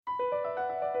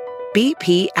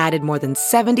BP added more than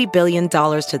 $70 billion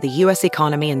to the U.S.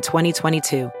 economy in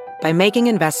 2022 by making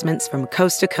investments from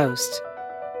coast to coast.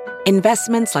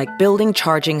 Investments like building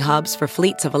charging hubs for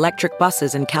fleets of electric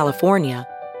buses in California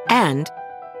and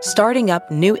starting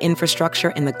up new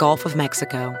infrastructure in the Gulf of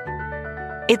Mexico.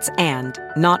 It's and,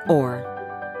 not or.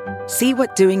 See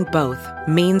what doing both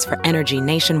means for energy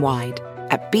nationwide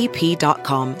at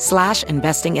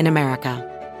bp.com/investing in America.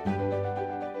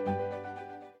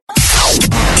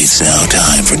 It's now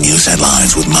time for news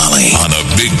headlines with Molly on the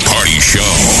Big Party Show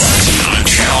on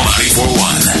Channel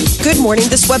 94.1. Good morning.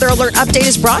 This weather alert update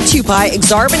is brought to you by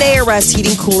Exarban ARS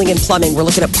Heating, Cooling, and Plumbing. We're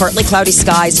looking at partly cloudy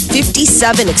skies,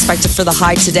 57 expected for the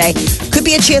high today. Could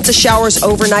be a chance of showers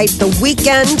overnight. The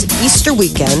weekend, Easter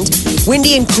weekend,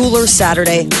 windy and cooler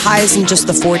Saturday, highs in just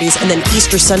the 40s. And then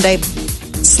Easter Sunday,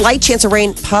 slight chance of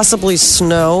rain, possibly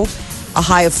snow. A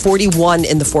high of 41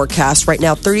 in the forecast. Right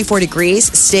now, 34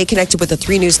 degrees. Stay connected with the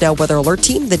 3 News Now Weather Alert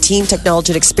Team, the team,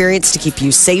 technology, and experience to keep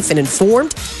you safe and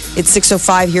informed. It's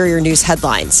 6:05. Here are your news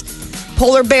headlines.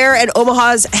 Polar bear at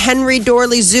Omaha's Henry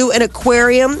Dorley Zoo and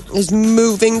Aquarium is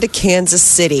moving to Kansas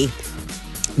City.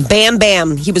 Bam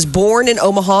Bam. He was born in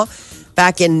Omaha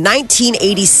back in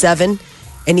 1987,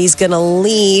 and he's going to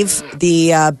leave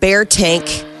the bear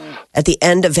tank at the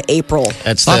end of April.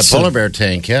 That's the polar bear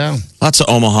tank, yeah. Lots of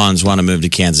Omahans want to move to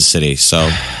Kansas City, so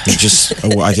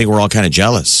I think we're all kind of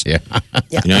jealous. Yeah.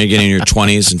 You know, you get in your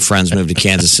 20s and friends move to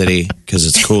Kansas City because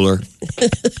it's cooler.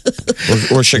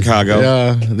 or Chicago.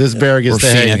 Yeah, this bear gets Or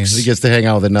Phoenix. he gets to hang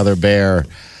out with another bear,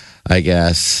 I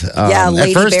guess.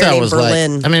 Lady at first bear I named was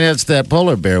Berlin. like, I mean, it's that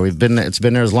polar bear. It's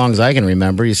been there as long as I can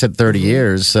remember. You said 30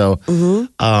 years, so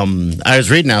I was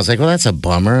reading. I was like, well, that's a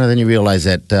bummer. And then you realize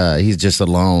that he's just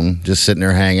alone, just sitting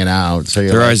there hanging out. So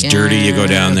They're always dirty. You go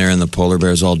down there and the polar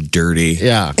bear's all dirty.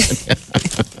 Yeah.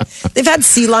 They've had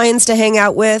sea lions to hang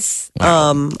out with,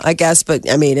 I guess, but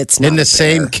I mean, it's not In the a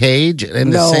same bear. cage?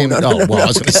 In No, the same, no, well, I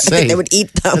was going to say. They would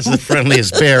eat them. That's the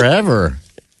friendliest bear ever.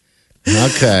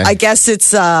 Okay. I guess it's,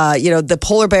 the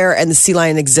polar bear and the sea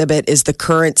lion exhibit is the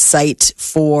current site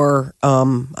for,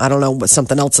 I don't know, what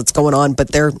something else that's going on,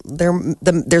 but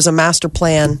there's a master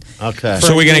plan. Okay.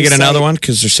 So we're going to get another site. one?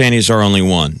 Because they're saying he's our only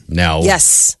one. No.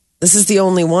 Yes. This is the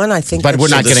only one, I think. But we're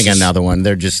not this getting is- another one.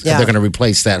 They're going to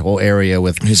replace that whole area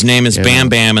with. His name is Bam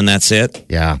Bam, and that's it.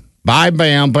 Yeah. Bye,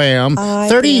 Bam Bam. Bye,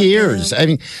 30 Bam, years. I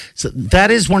mean, so that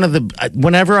is one of the.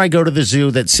 Whenever I go to the zoo,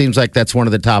 that seems like that's one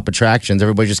of the top attractions.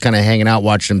 Everybody's just kind of hanging out,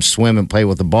 watching him swim and play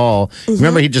with the ball.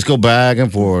 Remember, he'd just go back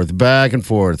and forth,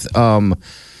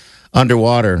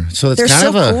 underwater. So it's They're kind so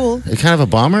of a cool. it's kind of a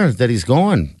bummer that he's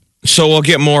going. So we'll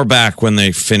get more back when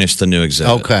they finish the new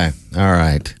exhibit. Okay. All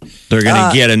right. They're going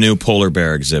to get a new polar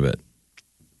bear exhibit.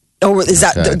 Oh, is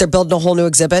Okay. that they're building a whole new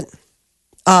exhibit?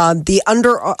 The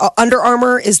Under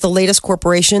Armour is the latest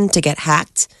corporation to get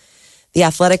hacked. The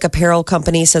athletic apparel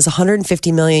company says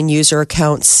 150 million user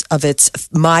accounts of its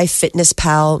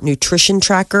MyFitnessPal nutrition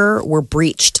tracker were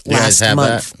breached You guys last have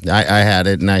month. that? I had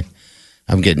it, and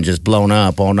I'm getting just blown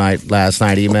up all night. Last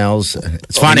night emails. It's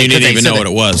And funny. you didn't 'cause they even said know that- what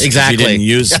it was. 'cause Exactly. You didn't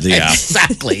use the app.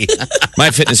 Exactly.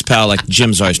 MyFitnessPal, like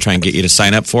Jim's always trying to get you to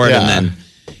sign up for it, and Yeah. then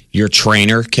your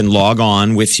trainer can log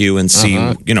on with you and see,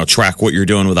 track what you're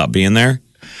doing without being there.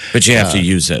 But you have to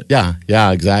use it.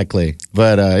 Yeah, exactly.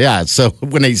 But so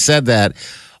when they said that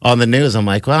on the news, I'm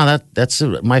like, wow, that's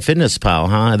MyFitnessPal,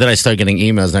 huh? And then I started getting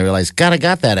emails, and I realized, God, I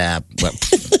got that app.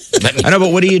 I know,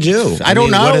 but what do you do? I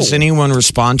don't know. What does anyone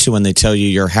respond to when they tell you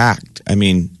you're hacked? I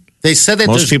mean, They said that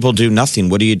most people do nothing.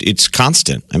 It's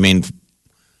constant. I mean,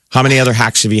 how many other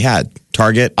hacks have you had?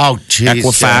 Target? Oh, geez.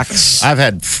 Equifax? I've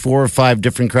had 4 or 5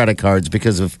 different credit cards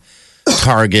because of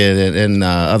Target and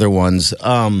other ones.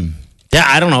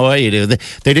 I don't know what you do.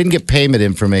 They didn't get payment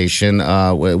information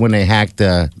when they hacked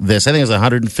this. I think it was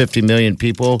 150 million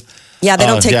people. Yeah, they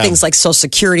don't take yeah. things like social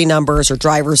security numbers or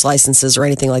driver's licenses or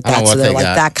anything like I don't that. know So what they're they like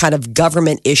got. that kind of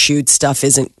government issued stuff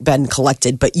isn't been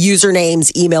collected, but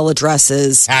usernames, email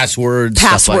addresses, Passwords.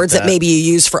 passwords stuff like that maybe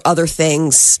you use for other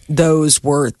things, those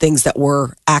were things that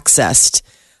were accessed.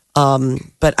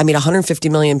 But I mean, 150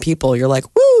 million people, you're like,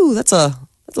 woo, that's a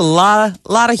lot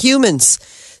of humans.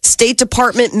 State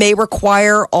Department may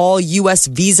require all U.S.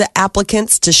 visa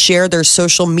applicants to share their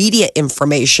social media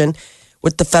information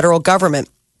with the federal government.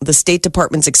 The State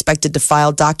Department's expected to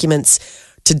file documents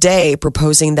today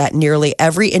proposing that nearly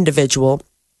every individual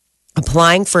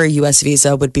applying for a U.S.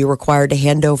 visa would be required to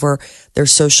hand over their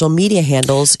social media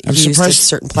handles used at surprised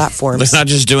certain platforms. They're not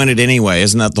just doing it anyway.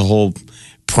 Isn't that the whole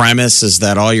premise, is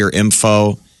that all your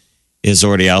info is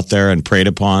already out there and preyed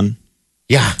upon?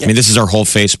 Yeah. I mean, this is our whole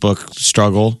Facebook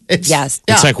struggle. Yes.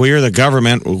 It's like, we are the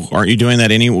government. Aren't you doing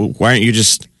that why aren't you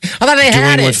just thought they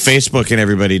had doing it. what Facebook and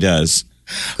everybody does.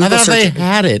 I thought they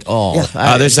had it all.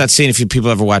 There's that scene, if people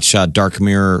ever watch Dark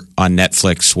Mirror on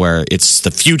Netflix, where it's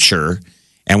the future,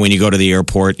 and when you go to the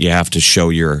airport, you have to show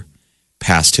your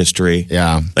past history.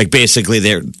 Yeah. Like basically,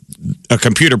 a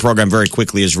computer program very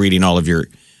quickly is reading all of your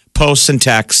posts and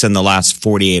texts in the last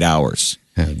 48 hours.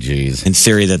 Oh, jeez. In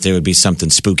theory, that there would be something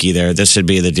spooky there. This would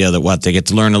be the deal that they get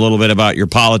to learn a little bit about your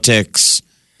politics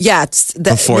it's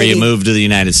before you move to the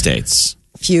United States.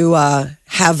 If you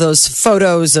have those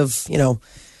photos of,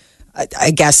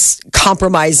 I guess,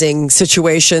 compromising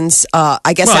situations,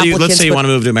 I guess applicants... let's say you want to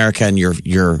move to America and your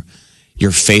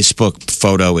Facebook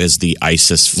photo is the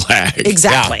ISIS flag.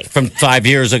 Exactly. Yeah, from 5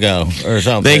 years ago or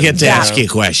something. They get to ask you a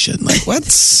question. Like,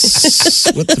 what's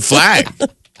the flag?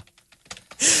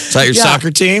 Is that your soccer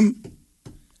team?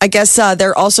 I guess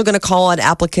they're also going to call on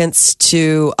applicants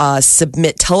to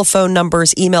submit telephone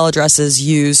numbers, email addresses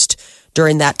used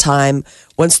during that time.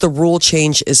 Once the rule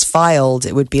change is filed,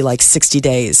 it would be like 60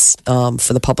 days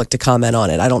for the public to comment on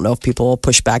it. I don't know if people will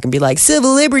push back and be like,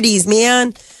 civil liberties,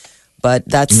 man. But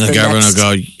that's the government will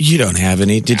go, you don't have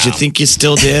any. Did you think you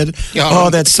still did? Oh,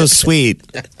 that's so sweet.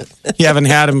 You haven't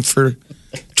had them for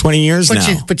 20 years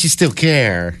now. But you still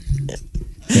care.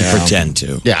 Pretend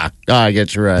to. Yeah, I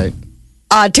get you right.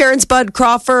 Terrence Bud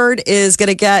Crawford is going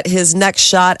to get his next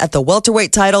shot at the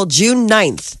welterweight title June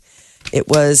 9th. It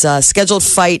was a scheduled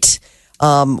fight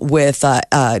with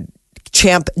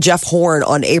champ Jeff Horn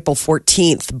on April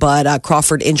 14th, but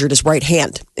Crawford injured his right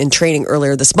hand in training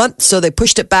earlier this month, so they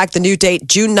pushed it back. The new date,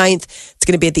 June 9th. It's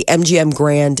going to be at the MGM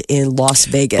Grand in Las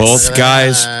Vegas. Both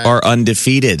guys are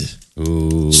undefeated.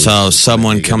 Ooh, so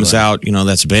someone comes out,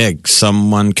 that's big.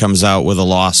 Someone comes out with a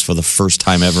loss for the first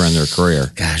time ever in their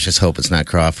career. Gosh, just hope it's not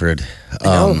Crawford. I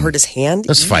know, hurt his hand.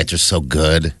 Those fights are so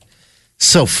good.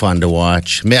 So fun to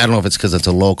watch. I mean, I don't know if it's because it's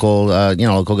a local,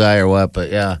 local guy or what, but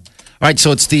yeah. All right,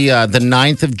 so it's the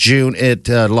 9th of June at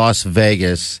Las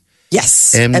Vegas.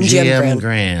 Yes, MGM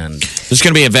Grand. There's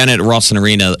going to be an event at Ralston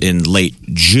Arena in late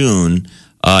June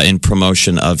in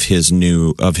promotion of his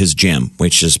gym,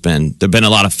 which there've been a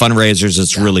lot of fundraisers.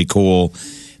 It's really cool.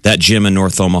 That gym in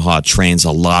North Omaha trains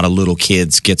a lot of little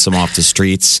kids, gets them off the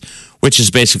streets, which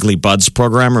is basically Bud's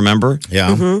program, remember? Yeah.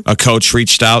 Mm-hmm. A coach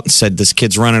reached out and said, this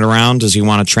kid's running around. Does he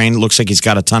want to train? It looks like he's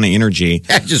got a ton of energy.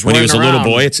 Just when he was a running little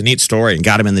around. boy, it's a neat story. And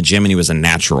got him in the gym, and he was a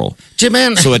natural. Jim,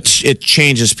 So it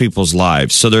changes people's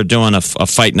lives. So they're doing a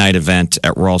fight night event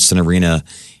at Ralston Arena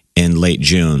in late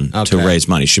June to raise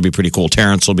money. Should be pretty cool.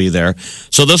 Terrence will be there.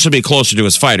 So this will be closer to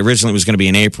his fight. Originally, it was going to be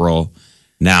in April.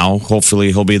 Now,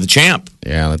 hopefully, he'll be the champ.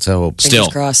 Yeah, let's hope. Still.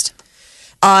 Fingers crossed.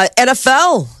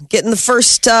 NFL getting the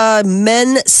first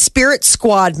men Spirit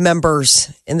Squad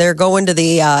members, and they're going to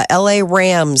the LA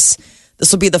Rams.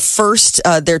 This will be the first.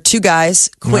 They're two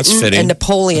guys, Quentin and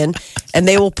Napoleon, and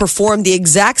they will perform the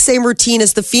exact same routine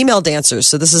as the female dancers.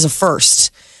 So this is a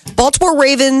first. Baltimore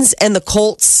Ravens and the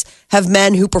Colts have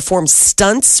men who perform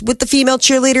stunts with the female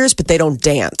cheerleaders, but they don't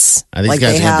dance. These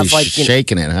guys are going to be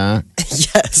shaking it, huh?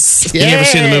 Yes. You ever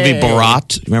seen the movie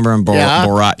Borat? Remember in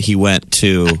Borat, he went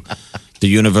to the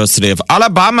University of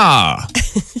Alabama,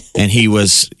 and he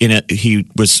was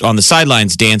on the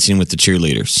sidelines dancing with the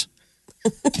cheerleaders.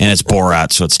 And it's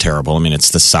Borat, so it's terrible. I mean,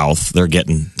 it's the South. They're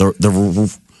getting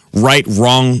the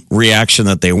wrong reaction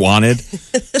that they wanted.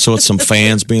 So it's some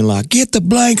fans being like, get the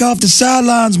blank off the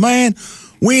sidelines, man.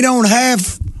 We don't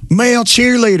have male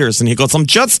cheerleaders. And he goes, I'm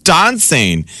just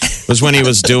dancing. It was when he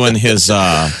was doing his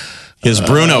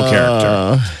Bruno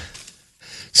character.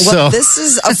 Well, this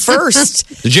is a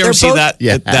first. Did you ever see that?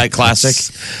 Yeah. That classic?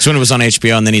 So when it was on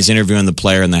HBO, and then he's interviewing the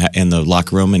player in the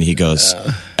locker room, and he goes,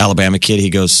 Alabama kid,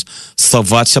 he goes, so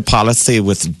what's the policy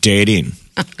with dating?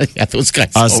 Yeah, those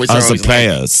guys As always the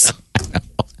players.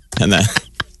 And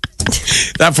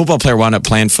that football player wound up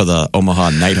playing for the Omaha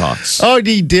Nighthawks. Oh,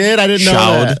 he did? I didn't know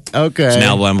that. Okay. He's an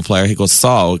Alabama player. He goes,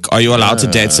 so are you allowed to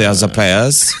date the other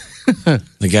players?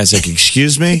 The guy's like,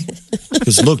 excuse me? He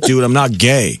goes, look, dude, I'm not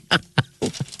gay.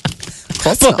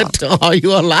 But are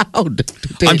you allowed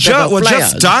to date We're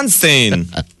players? just dancing.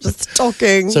 Just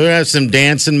talking. So we have some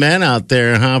dancing men out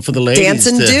there, huh, for the ladies.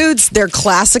 Dancing dudes. They're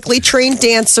classically trained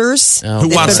dancers. Who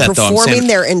They've wants been that, though? I'm performing saying-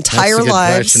 their That's a entire good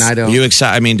lives. question. I don't. You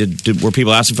excited? I mean, were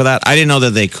people asking for that? I didn't know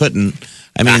that they couldn't.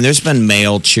 I mean, there's been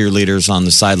male cheerleaders on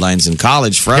the sidelines in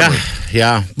college forever.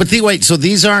 Yeah. But wait, so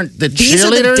these aren't the These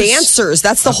cheerleaders? are the dancers.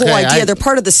 That's the whole Okay, idea. They're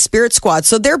part of the Spirit Squad.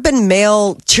 So there have been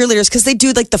male cheerleaders because they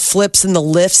do like the flips and the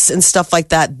lifts and stuff like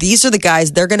that. These are the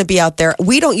guys. They're going to be out there.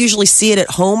 We don't usually see it at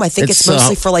home. I think it's It's,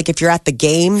 mostly for like if you're at the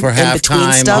game for in between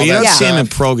halftime, stuff. Well, you don't Yeah. see them in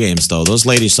pro games, though. Those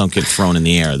ladies don't get thrown in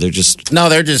the air. They're just No,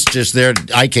 they're just they're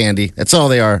eye candy. That's all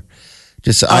they are.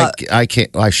 Just I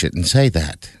can't. I shouldn't say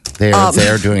that.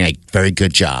 They're doing a very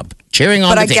good job cheering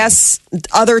on. But the I team. guess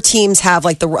other teams have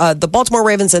like the Baltimore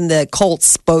Ravens and the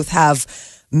Colts both have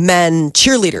men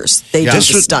cheerleaders. They do the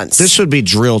stunts. This would be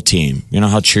drill team. You know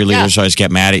how cheerleaders always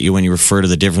get mad at you when you refer to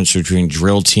the difference between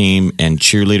drill team and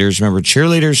cheerleaders. Remember,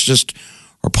 cheerleaders just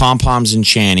are pom poms and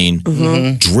chanting.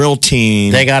 Mm-hmm. Drill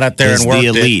team, They got up there is and worked the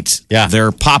it. elite. Yeah.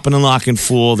 They're popping and locking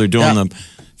full. They're doing the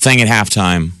thing at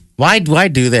halftime. Why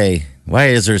do they? Why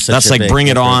is there such? That's a like big Bring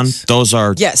It On. difference? Those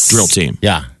are Yes. drill team.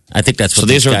 Yeah, I think that's what. So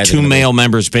these are guys two gonna be. male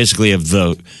members, basically, of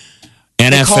the They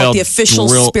NFL call it the official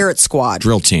drill, Spirit Squad.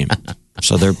 drill team.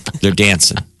 So they're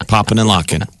dancing, popping and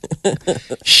locking.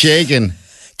 shaking.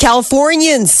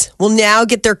 Californians will now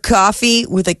get their coffee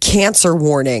with a cancer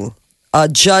warning. A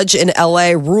judge in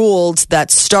LA ruled that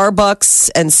Starbucks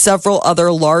and several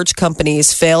other large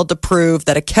companies failed to prove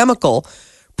that a chemical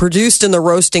produced in the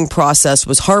roasting process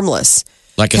was harmless.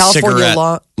 Like a California cigarette,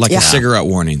 law- like Yeah. a cigarette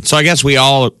warning. So I guess we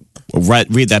all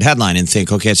read that headline and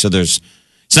think, okay, so it's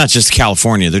not just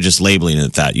California; they're just labeling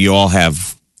it that. You all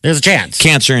have There's a chance.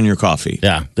 cancer in your coffee.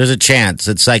 Yeah, there's a chance.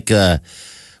 It's like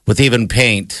with even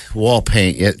paint, wall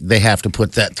paint, they have to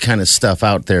put that kind of stuff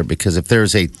out there because if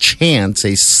there's a chance,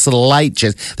 a slight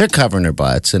chance, they're covering their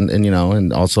butts and you know,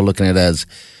 and also looking at it as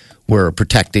we're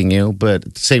protecting you, but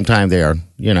at the same time, they are,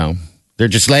 you know, they're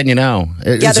just letting you know.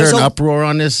 Is there there's an a- uproar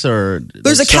on this or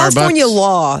There's a Starbucks? California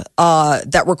law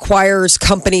that requires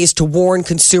companies to warn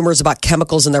consumers about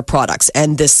chemicals in their products.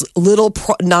 And this little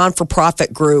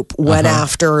non-for-profit group went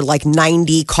after like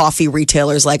 90 coffee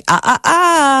retailers like,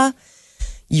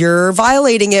 you're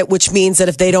violating it, which means that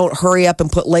if they don't hurry up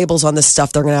and put labels on this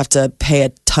stuff, they're going to have to pay a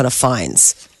ton of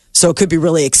fines. So it could be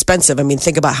really expensive. I mean,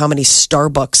 think about how many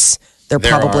Starbucks there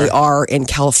probably are in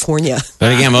California.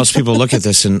 But again, most people look at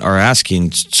this and are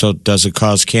asking, so does it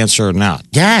cause cancer or not?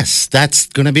 Yes, that's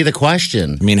going to be the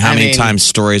question. I mean, how many times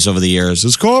stories over the years,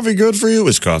 is coffee good for you?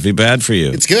 Is coffee bad for you?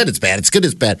 It's good, it's bad. It's good,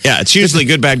 it's bad. Yeah, it's usually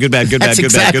good, bad, good, bad, good, That's bad,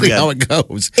 good, bad, exactly good, bad. how it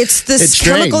goes. It's this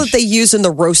strange. chemical that they use in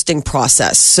the roasting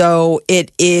process. So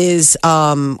it is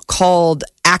called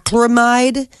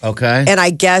acrylamide. Okay. And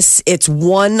I guess it's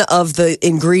one of the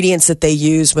ingredients that they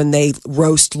use when they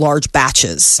roast large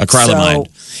batches. Acrylamide.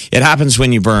 So, It happens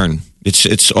when you burn.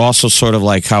 It's also sort of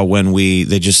like how when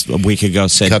they just a week ago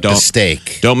said Cook the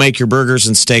steak. don't make your burgers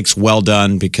and steaks well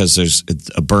done because there's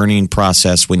a burning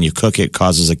process when you cook it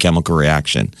causes a chemical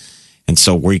reaction, and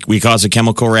so we cause a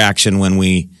chemical reaction when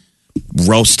we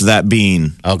roast that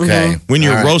bean. Okay. When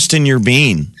you're All right. roasting your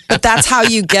bean, but that's how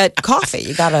you get coffee.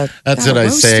 You gotta. That's gotta what I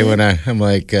roast say it. when I'm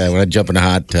like when I jump in a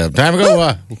hot tub. Time to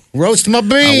go roast my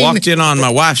bean. I walked in on my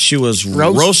wife. She was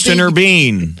roasting her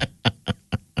bean,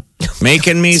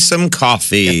 making me some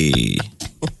coffee.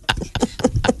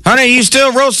 Honey, you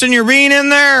still roasting your bean in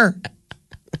there?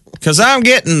 Because I'm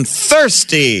getting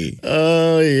thirsty.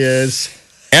 Oh yes.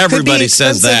 Everybody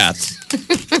says that.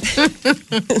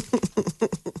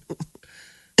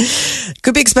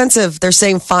 Could be expensive. They're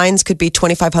saying fines could be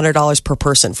 $2,500 per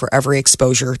person for every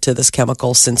exposure to this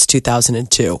chemical since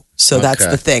 2002. So that's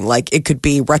Okay. the thing. Like it could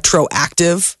be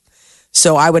retroactive.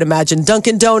 So I would imagine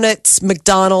Dunkin' Donuts,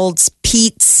 McDonald's,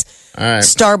 Pete's, All right.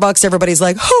 Starbucks. Everybody's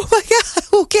like, oh my God,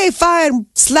 okay, fine.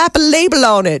 Slap a label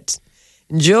on it.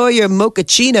 Enjoy your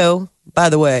mochaccino. By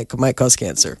the way, it might cause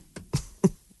cancer.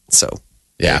 So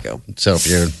Yeah. there you go. So if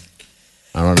you're,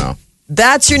 I don't know.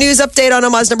 That's your news update on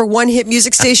Omaha's number one hit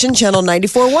music station, Channel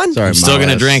 94.1. Sorry, I'm still Mom,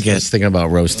 gonna I was- drink it. I was thinking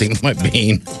about roasting my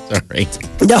bean. Sorry.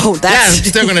 No, Yeah, I'm that's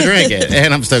still gonna drink it,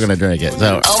 and I'm still gonna drink it.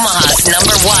 So Omaha's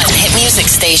number one hit music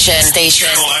station.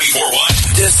 Channel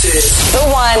 94.1. This is The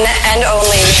one and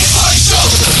only.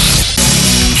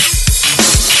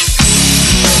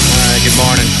 All right, good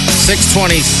morning.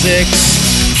 6:26.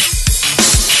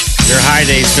 Your high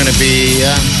day is going to be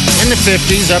in the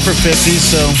 50s, upper 50s.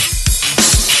 So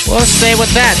we'll stay with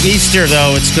that. Easter,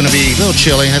 though, it's going to be a little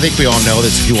chilly. I think we all know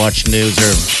this if you watch the news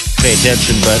or pay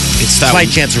attention, but It's that- slight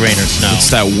chance of rain or snow. It's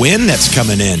that wind that's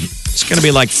coming in. It's going to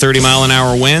be like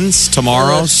 30-mile-an-hour winds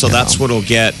tomorrow. So that's what it'll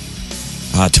get.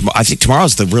 I think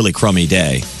tomorrow's the really crummy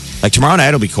day. Like tomorrow night,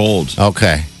 it'll be cold.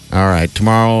 Okay. All right.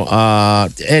 Tomorrow,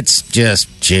 it's just,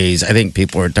 geez, I think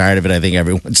people are tired of it. I think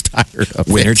everyone's tired of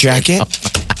Winter it. jacket,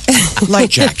 light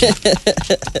jacket,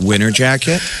 winter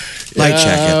jacket, light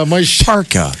jacket, my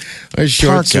parka. My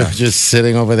shorts Parka. are just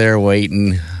sitting over there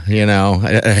waiting. You know,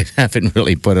 I haven't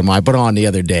really put them on. I put on the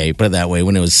other day, put it that way,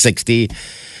 when it was 60.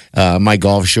 My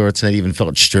golf shorts, and I even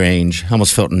felt strange. I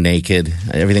almost felt naked.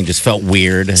 Everything just felt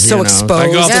weird. so you know?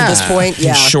 exposed golf- at this point.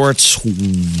 Yeah. Shorts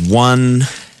one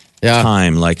Yeah.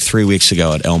 time, like 3 weeks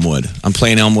ago at Elmwood. I'm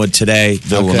playing Elmwood today.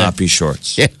 There will Okay. not be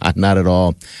shorts. Yeah, not at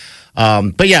all.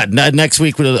 But yeah, next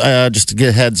week, just to get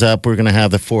a heads up, we're going to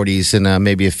have the 40s and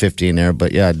maybe a 50 in there.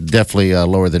 But yeah, definitely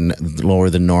lower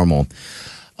than normal.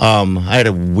 I had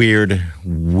a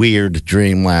weird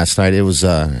dream last night. It was,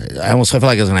 I felt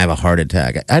like I was going to have a heart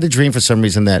attack. I had a dream for some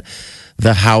reason that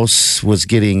the house was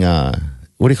getting, what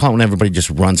do you call it when everybody just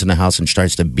runs in the house and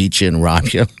starts to beat you and rob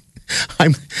you? I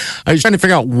was trying to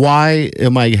figure out why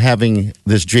am I having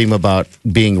this dream about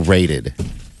being raided?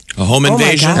 A home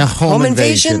invasion? A home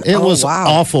invasion. It was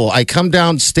awful. I come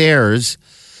downstairs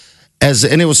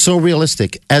and it was so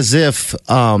realistic, as if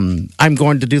I'm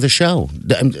going to do the show.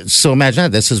 So imagine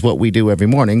that. This is what we do every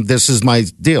morning. This is my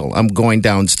deal. I'm going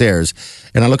downstairs,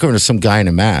 and I look over to some guy in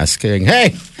a mask saying,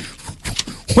 "Hey,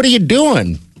 what are you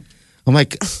doing?" I'm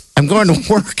like, "I'm going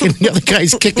to work," and the other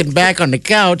guy's kicking back on the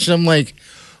couch. And I'm like,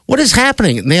 what is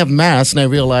happening? And they have masks, and I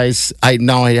realize I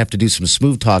have to do some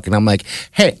smooth talk. And I'm like,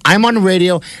 hey, I'm on the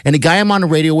radio, and the guy I'm on the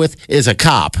radio with is a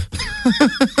cop.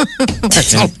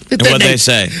 That's all. And what they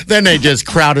say? Then they just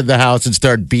crowded the house and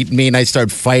started beating me, and I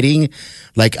started fighting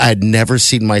like I'd never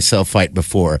seen myself fight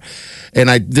before. And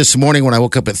this morning when I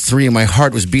woke up at 3 and my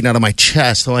heart was beating out of my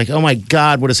chest, I'm like, oh my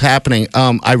God, what is happening?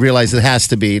 I realized it has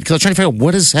to be, because I was trying to figure out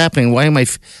what is happening. Why am I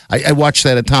watched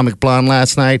that Atomic Blonde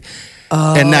last night.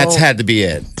 And that's had to be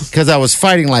it, because I was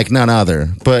fighting like none other.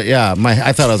 But yeah,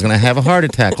 I thought I was going to have a heart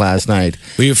attack last night.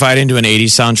 Were you fighting to an 80s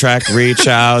soundtrack? Reach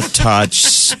out,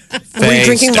 touch, Were you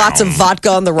drinking lots of vodka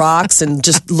on the rocks and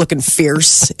just looking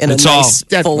fierce in a nice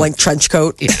full-length trench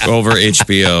coat? Yeah. Over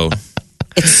HBO.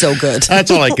 It's so good.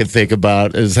 That's all I could think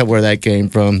about is where that came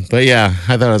from. But yeah,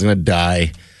 I thought I was going to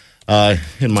die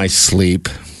in my sleep.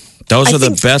 Those are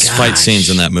the best fight scenes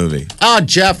in that movie. Oh,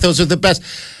 Jeff, those are the best.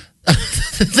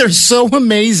 They're so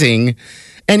amazing.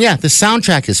 And yeah, the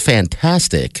soundtrack is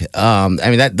fantastic. The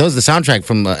soundtrack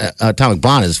from Atomic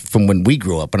Blonde is from when we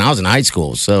grew up, when I was in high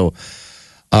school. So,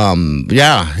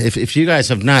 if you guys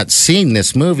have not seen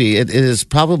this movie, it is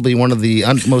probably one of the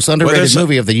most underrated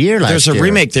movie of the year last year. There's a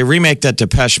remake. They remake that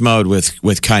Depeche Mode with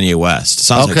Kanye West.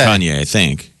 Sounds like Kanye, I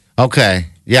think. Okay.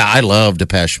 Yeah, I love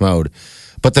Depeche Mode.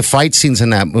 But the fight scenes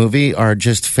in that movie are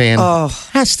just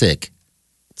fantastic.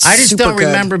 I just don't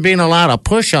remember being allowed a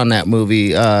push on that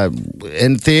movie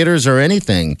in theaters or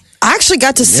anything. I actually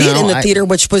got to see it in the theater,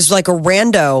 which was like a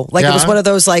rando. Like it was one of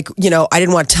those, like, I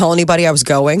didn't want to tell anybody I was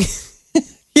going.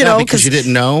 Because you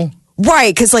didn't know?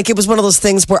 Right, because it was one of those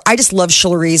things where I just love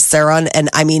Charlize Theron, and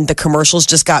I mean the commercials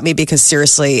just got me because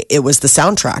seriously, it was the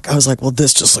soundtrack. I was like, well,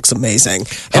 this just looks amazing,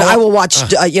 and I will watch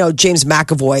James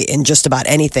McAvoy in just about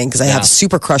anything because I have a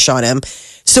super crush on him.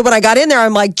 So when I got in there,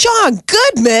 I'm like, John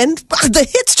Goodman, the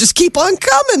hits just keep on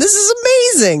coming. This is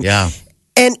amazing. Yeah.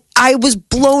 And I was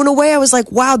blown away. I was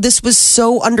like, wow, this was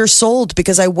so undersold,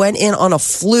 because I went in on a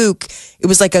fluke. It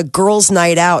was like a girls'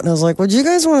 night out. And I was like, would you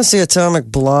guys want to see Atomic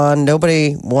Blonde?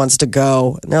 Nobody wants to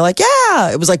go. And they're like,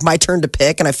 yeah. It was like my turn to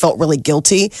pick, and I felt really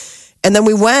guilty. And then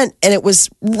we went, and it was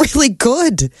really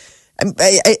good.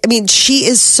 I mean, she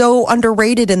is so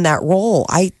underrated in that role.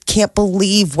 I can't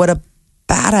believe what a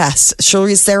badass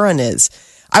Charlize Theron is.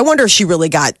 I wonder if she really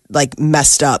got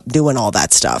messed up doing all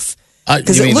that stuff.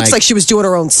 Because it looks like she was doing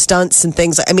her own stunts and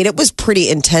things. I mean, it was pretty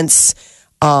intense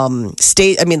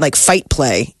fight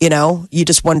play, You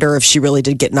just wonder if she really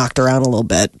did get knocked around a little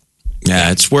bit.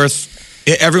 Yeah, it's worth...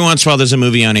 Every once in a while, there's a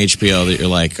movie on HBO that you're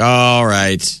like, all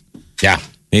right. Yeah.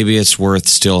 Maybe it's worth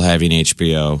still having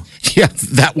HBO. Yeah,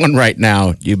 that one right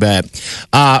now, you bet.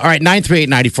 All right,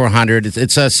 938-9400.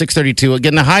 It's 6:32.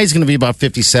 Again, the high is going to be about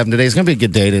 57 today. It's going to be a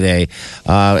good day today.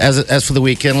 As for the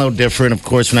weekend, a little different. Of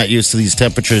course, we're not used to these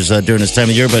temperatures during this time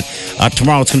of year, but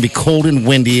tomorrow it's going to be cold and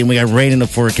windy, and we got rain in the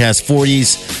forecast.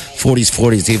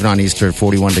 40s, even on Easter,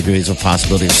 41 degrees with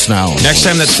possibility of snow. Next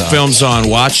time that film's on,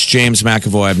 watch James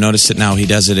McAvoy. I've noticed it now. He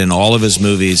does it in all of his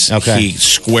movies. Okay. He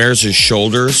squares his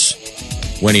shoulders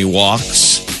when he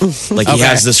walks. Like he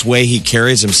has this way he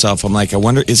carries himself. I'm like, I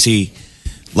wonder, is he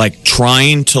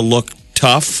trying to look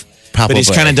tough? Probably. But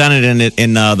he's kind of done it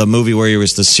in the movie where he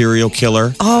was the serial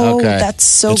killer. Oh, that's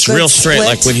so it's good. It's real straight.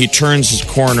 Split. Like when he turns his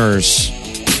corners,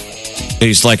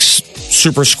 he's like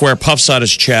super square, puffs out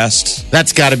his chest.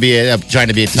 That's got to be trying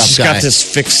to be a tough he's guy. He's got this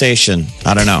fixation.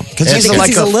 I don't know. Because he's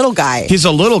a little guy. He's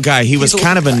a little guy. He was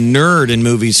kind of a nerd in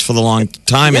movies for the long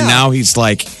time, and now he's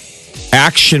like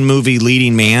action movie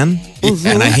leading man. Mm-hmm.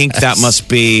 And I think that must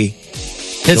be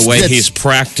the way he's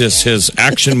practiced his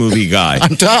action movie guy.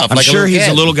 I'm tough. I'm sure he's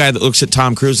a little guy that looks at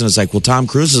Tom Cruise and is like, well, Tom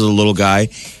Cruise is a little guy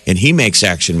and he makes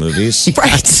action movies.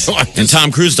 Right. And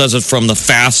Tom Cruise does it from the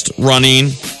fast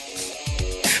running.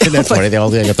 And that's funny. They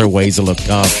all got their ways to look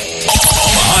tough.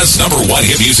 Omaha's #1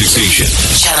 hit music station.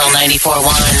 Channel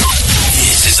 94.1.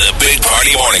 This is the Big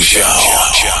Party Morning Show.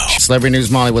 Celebrity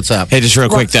news, Molly, what's up? Hey, just real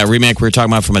quick, that remake we were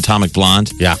talking about from Atomic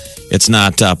Blonde. Yeah. It's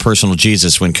not Personal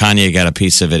Jesus. When Kanye got a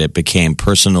piece of it, it became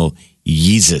Personal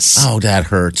Yeezus. Oh, that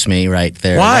hurts me right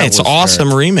there. Why? That It's was an awesome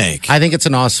hurt. remake. I think it's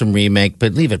an awesome remake,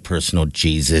 but leave it Personal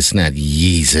Jesus, not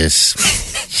Yeezus.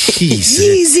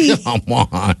 Yeezy. Come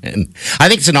on. I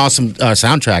think it's an awesome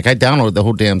soundtrack. I downloaded the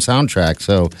whole damn soundtrack.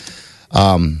 So,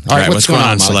 all right, what's going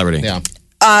on, Molly? celebrity? Yeah.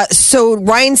 So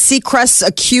Ryan Seacrest's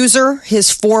accuser,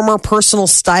 his former personal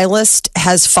stylist,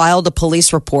 has filed a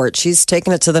police report. She's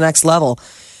taken it to the next level.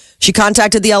 She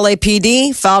contacted the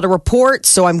LAPD, filed a report,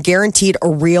 so I'm guaranteed a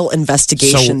real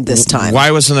investigation this time.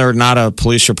 Why wasn't there not a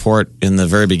police report in the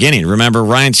very beginning? Remember,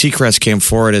 Ryan Seacrest came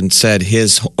forward and said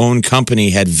his own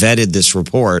company had vetted this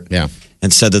report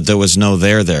and said that there was no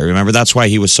there. Remember, that's why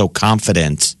he was so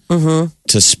confident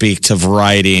to speak to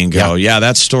Variety and go,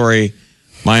 that story,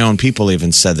 my own people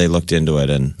even said they looked into it.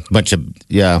 And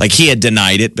like he had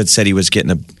denied it, but said he was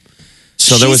getting a...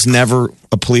 So there was never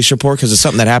a police report because it's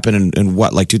something that happened in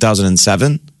what, like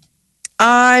 2007?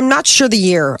 I'm not sure the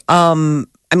year. I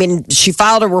mean, she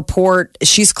filed a report.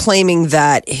 She's claiming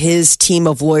that his team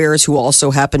of lawyers, who also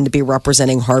happen to be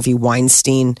representing Harvey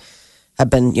Weinstein,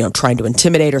 have been, trying to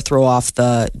intimidate or throw off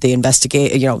the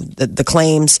investigate, the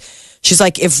claims. She's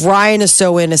like, if Ryan is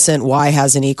so innocent, why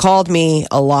hasn't he called me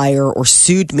a liar or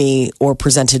sued me or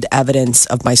presented evidence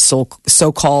of my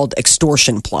so-called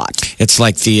extortion plot? It's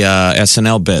like the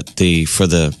SNL bit for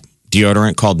the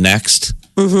deodorant called Next.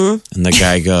 Mm-hmm. And the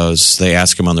guy goes, they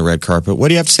ask him on the red carpet, what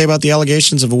do you have to say about the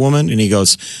allegations of a woman? And he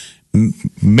goes,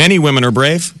 many women are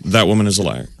brave. That woman is a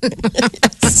liar.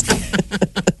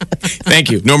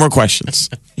 Thank you. No more questions.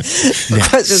 You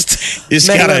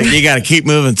gotta keep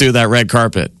moving through that red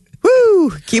carpet. Woo!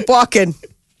 Keep walking.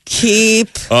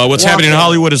 What's happening in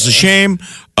Hollywood is a shame.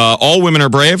 All women are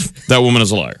brave. That woman is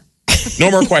a liar.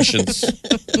 No more questions.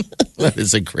 That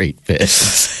is a great bit.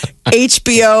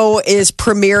 HBO is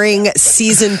premiering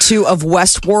season 2 of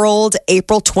Westworld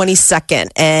April 22nd,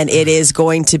 and it is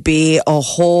going to be a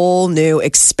whole new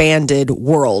expanded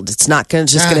world. It's not going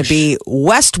to be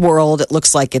Westworld. It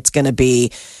looks like it's going to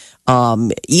be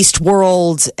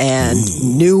Eastworld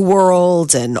and New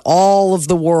World and all of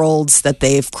the worlds that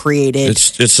they've created.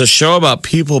 It's a show about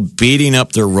people beating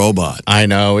up their robot. I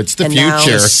know. It's the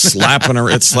future. Slapping her.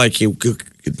 It's like you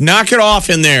knock it off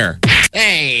in there.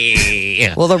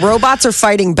 Hey. Well, the robots are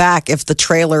fighting back if the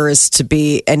trailer is to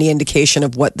be any indication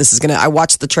of what this is going to. I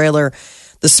watched the trailer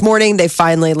this morning. They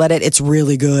finally let it. It's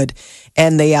really good.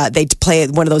 And they play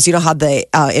one of those, you know how they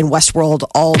in Westworld,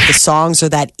 all of the songs are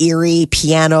that eerie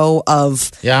piano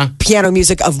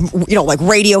music of, like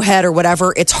Radiohead or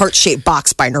whatever. It's Heart Shaped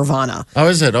Box by Nirvana. Oh,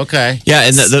 is it? Okay. Yeah,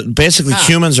 and basically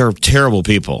humans are terrible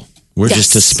people. We're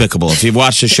just despicable. If you've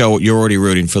watched the show, you're already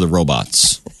rooting for the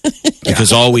robots.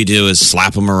 Because all we do is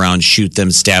slap them around, shoot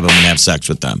them, stab them, and have sex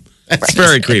with them. It's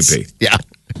very creepy. Yeah.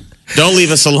 Don't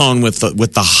leave us alone with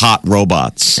the hot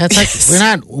robots. It's like we're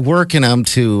not working them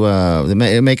to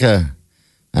make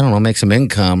some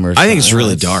income or something. I think it's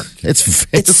really dark. It's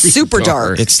super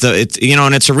dark. It's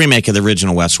and it's a remake of the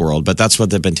original Westworld, but that's what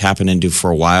they've been tapping into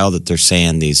for a while, that they're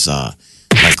saying these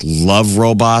like love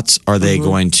robots, are they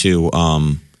going to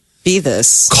be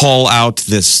this, call out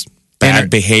this bad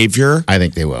behavior? I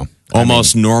think they will.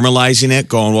 Almost normalizing it,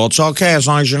 going, well, it's okay as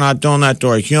long as you're not doing that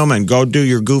to a human. Go do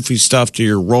your goofy stuff to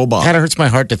your robot. Kind of hurts my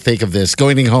heart to think of this.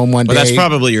 Going home one day. Well, that's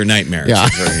probably your nightmare. Yeah.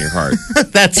 It's hurting your heart.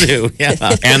 That too,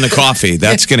 yeah. And the coffee.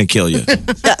 That's going to kill you.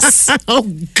 Yes. Oh,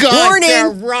 God.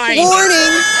 Warning. Right.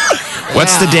 Warning.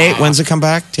 What's the date? When's it come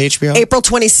back to HBO? April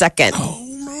 22nd. Oh, man.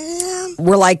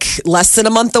 We're like less than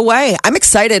a month away. I'm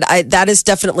excited. That is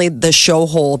definitely the show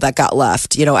hole that got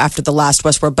left, after the last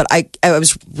Westworld. But I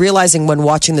was realizing when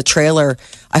watching the trailer,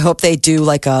 I hope they do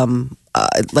like one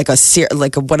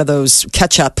of those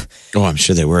catch up. Oh, I'm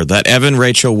sure they were. That Evan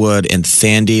Rachel Wood and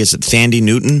Thandie, is it Thandie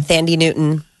Newton? Thandie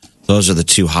Newton. Those are the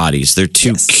two hotties. They're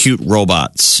two cute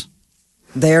robots.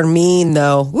 They're mean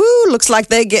though. Woo! Looks like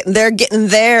they're getting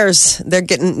theirs. They're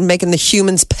making the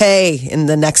humans pay in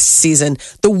the next season.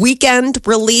 The Weeknd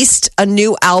released a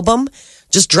new album.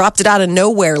 Just dropped it out of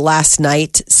nowhere last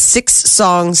night. 6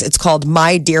 songs. It's called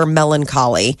My Dear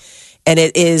Melancholy, and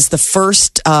it is the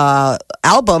first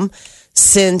album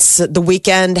since The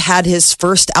Weeknd had his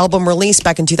first album release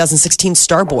back in 2016,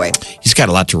 Starboy. He's got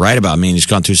a lot to write about. I mean, he's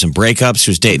gone through some breakups.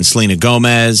 He was dating Selena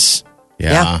Gomez.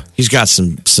 Yeah. He's got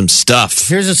some stuff.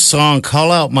 Here's a song,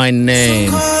 Call Out My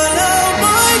Name.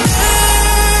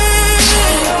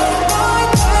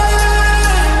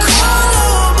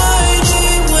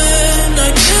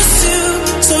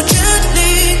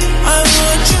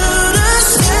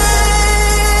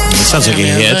 Sounds like a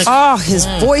hit. Oh, his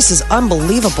voice is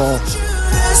unbelievable.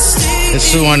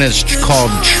 This one is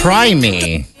called Try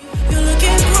Me.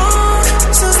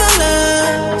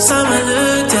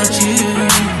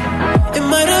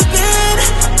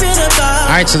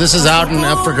 All right, so this is out and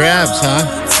up for grabs,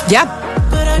 huh?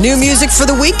 Yeah. New music for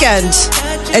the weekend.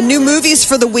 And new movies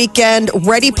for the weekend.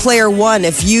 Ready Player One.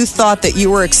 If you thought that you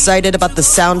were excited about the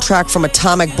soundtrack from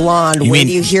Atomic Blonde, wait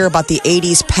till you hear about the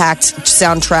 80s packed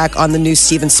soundtrack on the new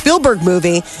Steven Spielberg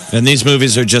movie. And these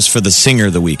movies are just for the singer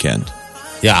the weekend.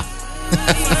 Yeah.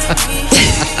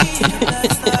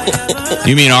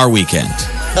 You mean our weekend?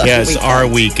 Yes, our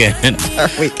weekend. Our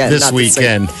weekend. This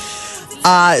weekend.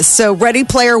 So Ready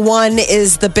Player One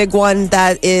is the big one.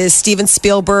 That is Steven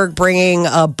Spielberg bringing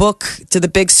a book to the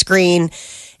big screen.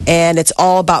 And it's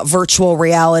all about virtual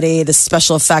reality. The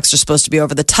special effects are supposed to be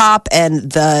over the top.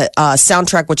 And the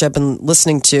soundtrack, which I've been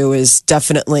listening to, is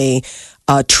definitely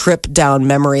a trip down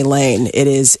memory lane. It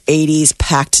is 80s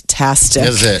packed-tastic.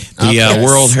 Is it? The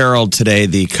World Herald today,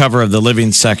 the cover of the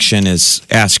living section is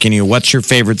asking you, what's your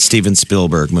favorite Steven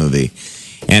Spielberg movie?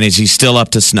 And is he still up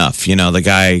to snuff? You know, the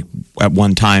guy at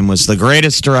one time was the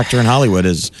greatest director in Hollywood.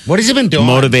 What has he been doing?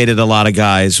 Motivated a lot of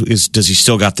guys. Does he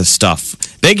still got the stuff?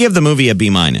 They give the movie a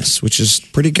B-, which is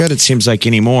pretty good, it seems like,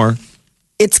 anymore.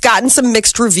 It's gotten some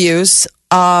mixed reviews.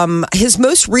 His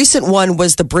most recent one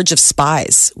was The Bridge of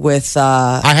Spies with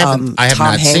I have Tom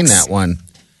not Hanks. seen that one.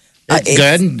 It's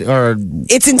good or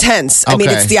it's intense. I mean,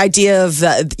 it's the idea of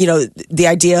the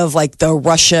idea of like the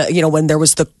Russia, when there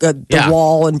was the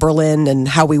wall in Berlin and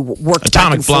how we worked.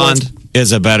 Atomic Blonde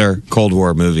is a better Cold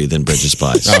War movie than Bridge of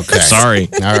Spies. Okay, sorry.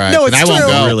 All right, no, it's I won't true.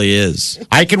 go. It really is.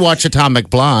 I could watch Atomic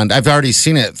Blonde. I've already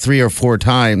seen it 3 or 4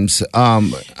 times.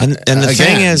 And the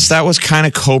thing is, that was kind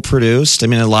of co-produced. I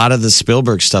mean, a lot of the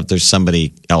Spielberg stuff, there's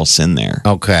somebody else in there.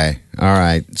 Okay. All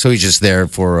right. So he's just there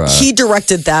for... He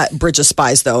directed that Bridge of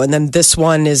Spies, though. And then this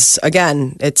one is,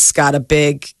 again, it's got a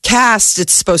big cast.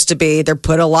 It's supposed to be. They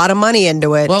put a lot of money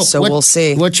into it. Well, we'll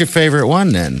see. What's your favorite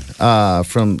one then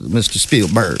from Mr.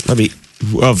 Spielberg? Probably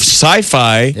of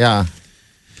sci-fi, Yeah.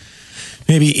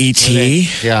 maybe E.T.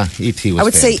 Yeah, E.T. was I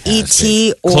would say fantastic.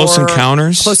 E.T. or Close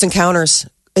Encounters. Close Encounters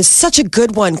is such a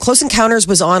good one. Close Encounters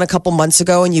was on a couple months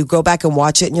ago, and you go back and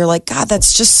watch it, and you're like, God,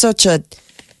 that's just such a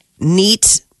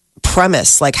neat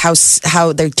premise. Like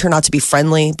how they turn out to be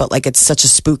friendly, but like it's such a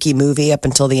spooky movie up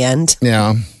until the end.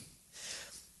 Yeah.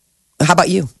 How about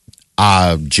you?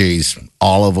 Geez,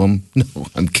 all of them. No,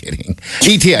 I'm kidding.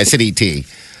 E.T. I said E.T.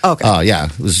 Okay. Yeah,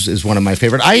 is one of my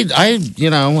favorite. I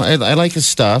like his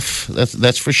stuff.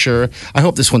 That's for sure. I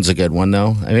hope this one's a good one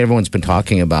though. I mean, everyone's been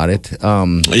talking about it.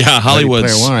 Yeah,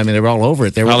 Hollywood's. Player One. I mean, they're all over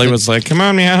it. Hollywood's like, come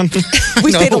on, man.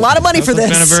 We paid a lot of money for this.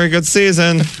 It's been a very good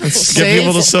season. Let's get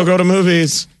people to still go to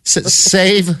movies.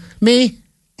 Save me.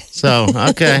 So,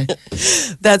 okay.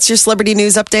 That's your celebrity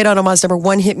news update on Omaha's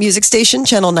 #1 hit music station,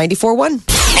 Channel 94.1.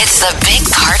 It's the Big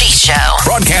Party Show.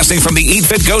 Broadcasting from the Eat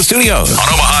Fit Go studios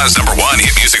on Omaha's #1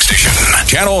 hit music station,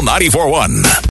 Channel 94.1.